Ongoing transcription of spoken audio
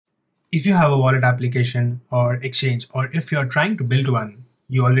If you have a wallet application or exchange, or if you're trying to build one,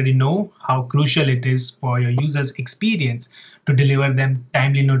 you already know how crucial it is for your users' experience to deliver them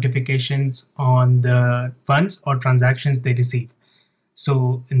timely notifications on the funds or transactions they receive.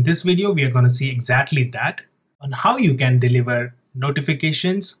 So in this video, we are going to see exactly that on how you can deliver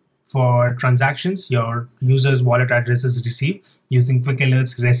notifications for transactions your users' wallet addresses receive using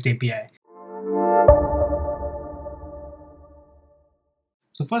QuickAlerts REST API.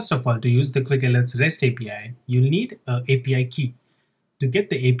 So first of all, to use the QuickAlerts REST API, you'll need an API key. To get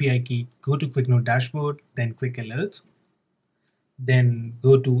the API key, go to QuickNode dashboard, then QuickAlerts, then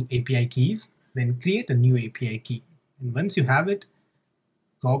go to API keys, then create a new API key. And once you have it,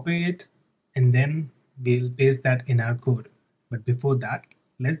 copy it, and then we'll paste that in our code. But before that,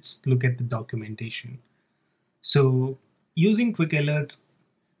 let's look at the documentation. So using QuickAlerts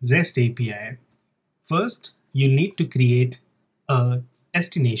REST API, first you need to create a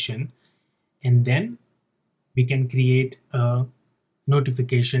destination, and then we can create a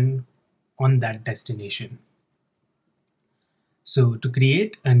notification on that destination. So to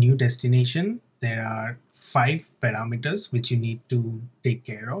create a new destination, there are 5 parameters which you need to take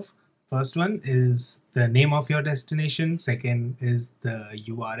care of. First one is the name of your destination. Second is the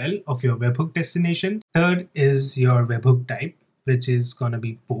URL of your webhook destination. Third is your webhook type, which is going to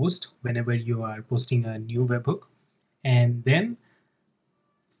be post whenever you are posting a new webhook. And then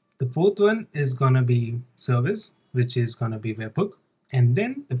the fourth one is going to be service, which is going to be webhook. And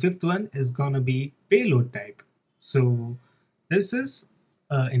then the fifth one is going to be payload type. So this is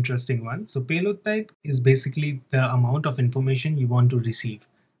an interesting one. So payload type is basically the amount of information you want to receive.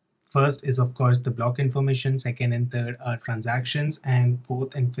 First is of course the block information, second and third are transactions, and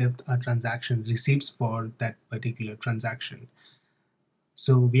fourth and fifth are transaction receipts for that particular transaction.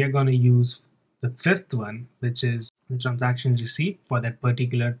 So we are going to use the fifth one, which is the transaction receipt for that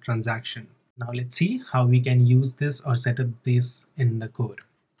particular transaction. Now let's see how we can use this or set up this in the code.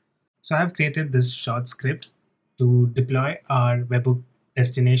 So I've created this short script to deploy our webhook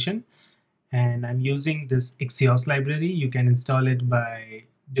destination, and I'm using this Axios library. You can install it by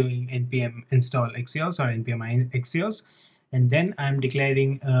doing npm install Axios or npm Axios, and then I'm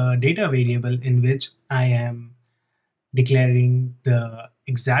declaring a data variable in which I am declaring the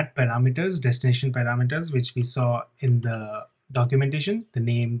exact parameters, destination parameters, which we saw in the documentation: the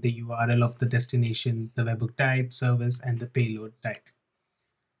name, the URL of the destination, the webhook type, service, and the payload type.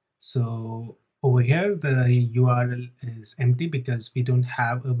 So over here, the URL is empty because we don't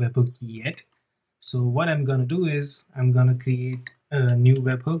have a webhook yet. So what I'm going to do is I'm going to create a new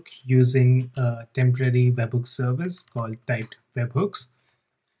webhook using a temporary webhook service called typed webhooks.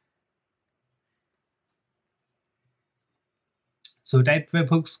 So typed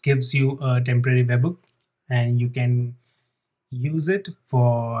webhooks gives you a temporary webhook, and you can use it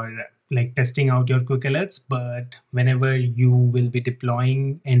for like testing out your quick alerts. But whenever you will be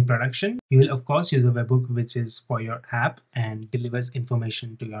deploying in production, you will of course use a webhook which is for your app and delivers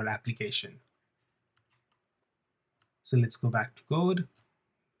information to your application. So let's go back to code,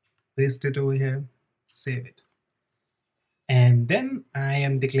 paste it over here, save it. And then I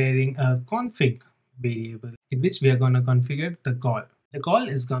am declaring a config variable in which we are going to configure the call. The call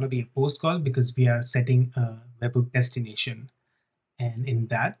is going to be a post call because we are setting a webhook destination. And in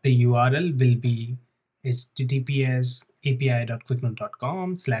that, the URL will be https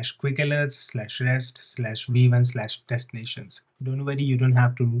api.quicknode.com/quickalerts/rest/v1/destinations. Don't worry, you don't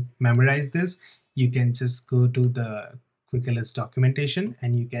have to memorize this. You can just go to the QuickAlerts documentation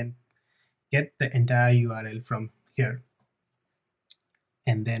and you can get the entire URL from here.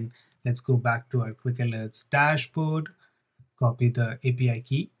 And then let's go back to our QuickAlerts dashboard, copy the API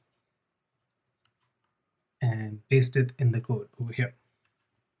key, and paste it in the code over here.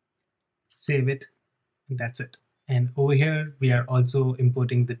 Save it, and that's it. And over here, we are also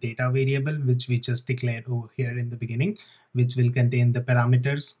importing the data variable, which we just declared over here in the beginning, which will contain the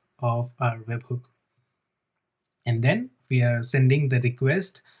parameters of our webhook. And then we are sending the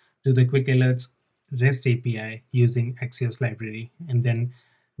request to the QuickAlerts REST API using Axios library, and then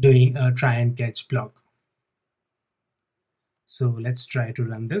doing a try and catch block. So let's try to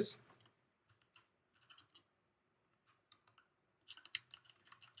run this.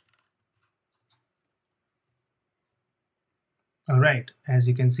 All right, as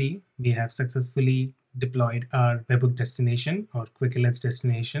you can see, we have successfully deployed our webhook destination or QuickAlerts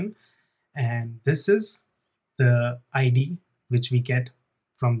destination. And this is the ID which we get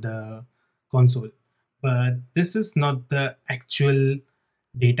from the console. But this is not the actual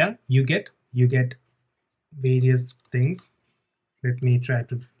data you get. You get various things. Let me try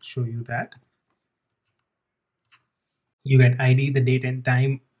to show you that. You get ID, the date and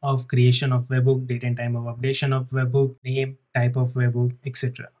time of creation of webhook, date and time of updation of webhook, name, type of webhook,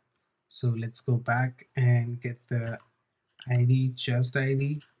 etc. So let's go back and get the ID, just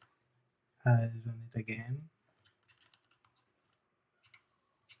ID. I'll run it again.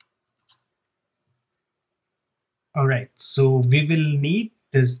 All right, so we will need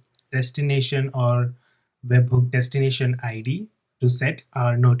this destination or webhook destination ID to set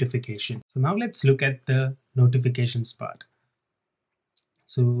our notification. So now let's look at the notifications part.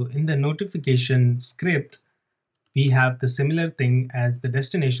 So in the notification script, we have the similar thing as the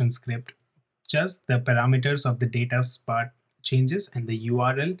destination script, just the parameters of the data part changes and the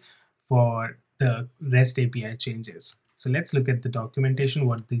URL for the REST API changes. So let's look at the documentation,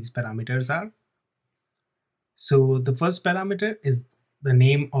 what these parameters are. So the first parameter is the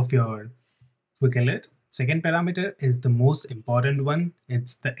name of your quick alert. Second parameter is the most important one.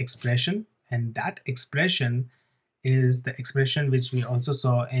 It's the expression, and that expression is the expression which we also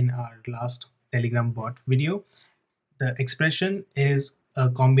saw in our last Telegram bot video. The expression is a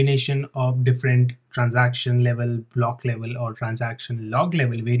combination of different transaction level, block level, or transaction log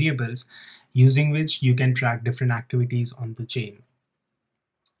level variables using which you can track different activities on the chain.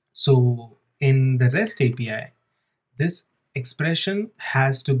 So in the REST API, this expression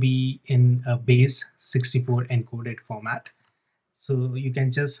has to be in a base 64 encoded format. So you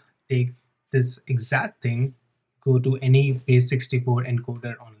can just take this exact thing, go to any base 64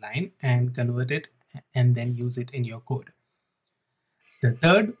 encoder online and convert it and then use it in your code. The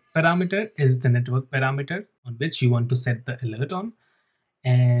third parameter is the network parameter on which you want to set the alert on.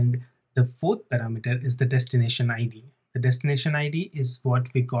 And the fourth parameter is the destination ID. The destination ID is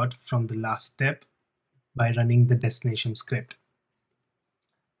what we got from the last step by running the destination script.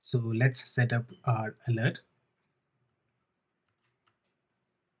 So let's set up our alert.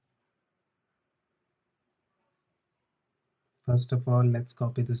 First of all, let's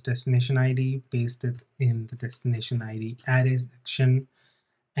copy this destination ID, paste it in the destination ID array section.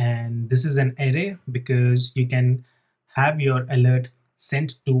 And this is an array because you can have your alert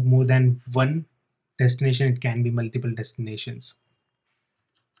sent to more than one destination. It can be multiple destinations.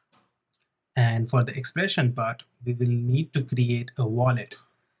 And for the expression part, we will need to create a wallet.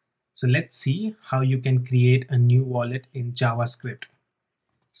 So let's see how you can create a new wallet in JavaScript.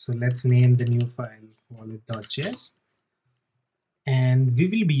 So let's name the new file wallet.js. And we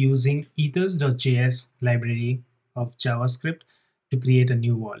will be using ethers.js library of JavaScript to create a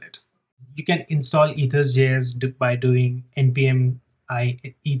new wallet. You can install ethers.js by doing npm I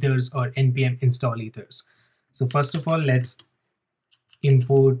ethers or npm install ethers. So first of all, let's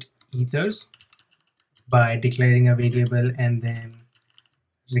import ethers by declaring a variable and then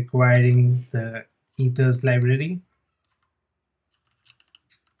requiring the ethers library.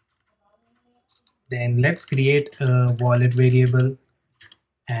 Then let's create a wallet variable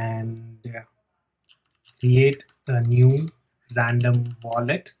and create a new random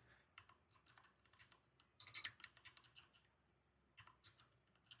wallet.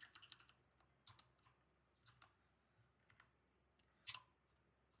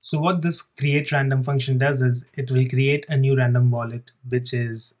 So what this create random function does is it will create a new random wallet which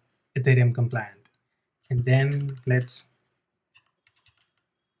is Ethereum compliant. And then let's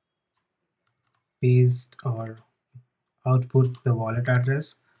paste or output the wallet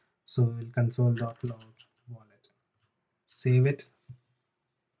address. So we'll console.log wallet. Save it.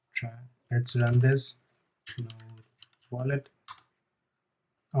 Let's run this. Node wallet.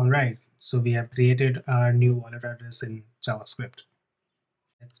 All right. So we have created our new wallet address in JavaScript.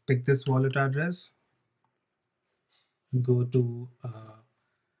 Let's pick this wallet address. Go to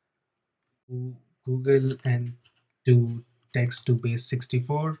Google and do text to base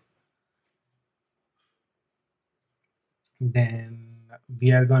 64. Then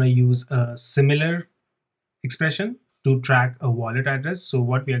we are going to use a similar expression to track a wallet address. So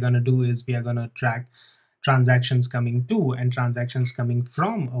what we are going to do is we are going to track transactions coming to and transactions coming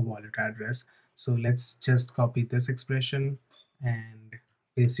from a wallet address. So let's just copy this expression and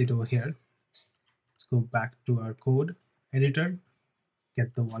paste it over here. Let's go back to our code editor,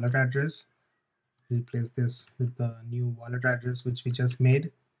 get the wallet address, replace this with the new wallet address which we just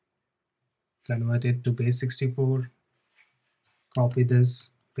made, convert it to base 64, copy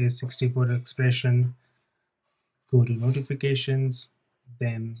this base 64 expression, go to notifications,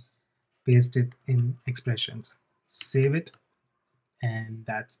 then paste it in expressions, save it, and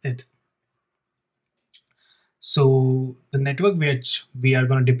that's it. So the network which we are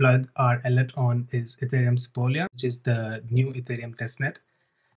going to deploy our alert on is Ethereum Sepolia, which is the new Ethereum testnet.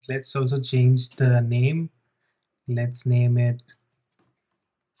 Let's also change the name. Let's name it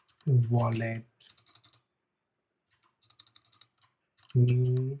wallet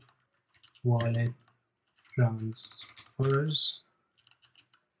new wallet transfers,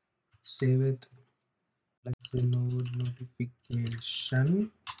 save it. Let's say node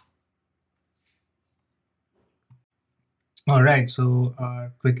notification. All right, so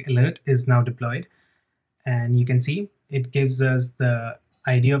our quick alert is now deployed, and you can see it gives us the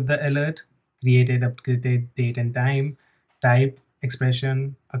ID of the alert, created, updated, date and time, type,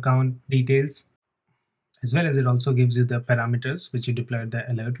 expression, account details, as well as it also gives you the parameters which you deployed the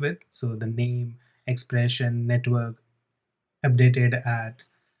alert with. So the name, expression, network, updated at,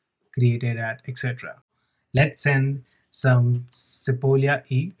 created at, etc. Let's send some Sepolia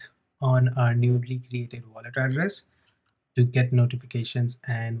ETH on our newly created wallet address to get notifications.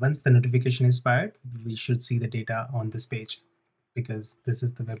 And once the notification is fired, we should see the data on this page because this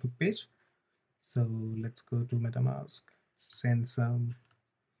is the webhook page. So let's go to MetaMask, send some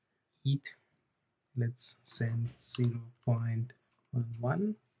ETH. Let's send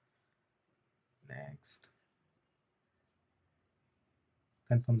 0.11. Next,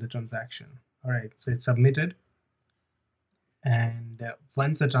 confirm the transaction. All right, so it's submitted. And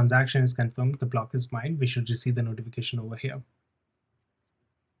once the transaction is confirmed, the block is mined, we should receive the notification over here.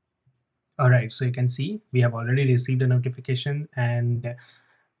 All right, so you can see we have already received a notification and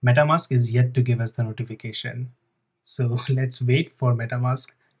MetaMask is yet to give us the notification. So let's wait for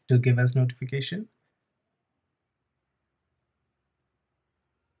MetaMask to give us notification.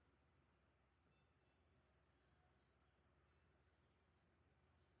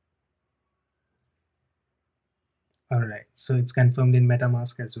 All right, so it's confirmed in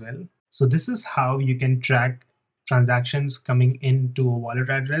MetaMask as well. So this is how you can track transactions coming into a wallet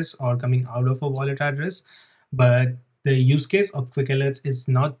address or coming out of a wallet address. But the use case of Quick Alerts is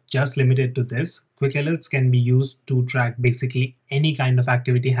not just limited to this. Quick Alerts can be used to track basically any kind of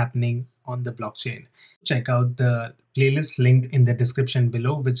activity happening on the blockchain. Check out the playlist linked in the description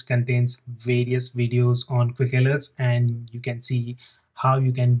below, which contains various videos on Quick Alerts, and you can see how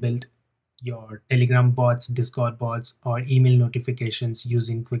you can build your Telegram bots, Discord bots, or email notifications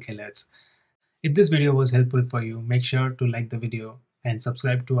using Quick Alerts. If this video was helpful for you, make sure to like the video and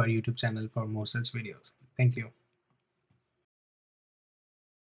subscribe to our YouTube channel for more such videos. Thank you.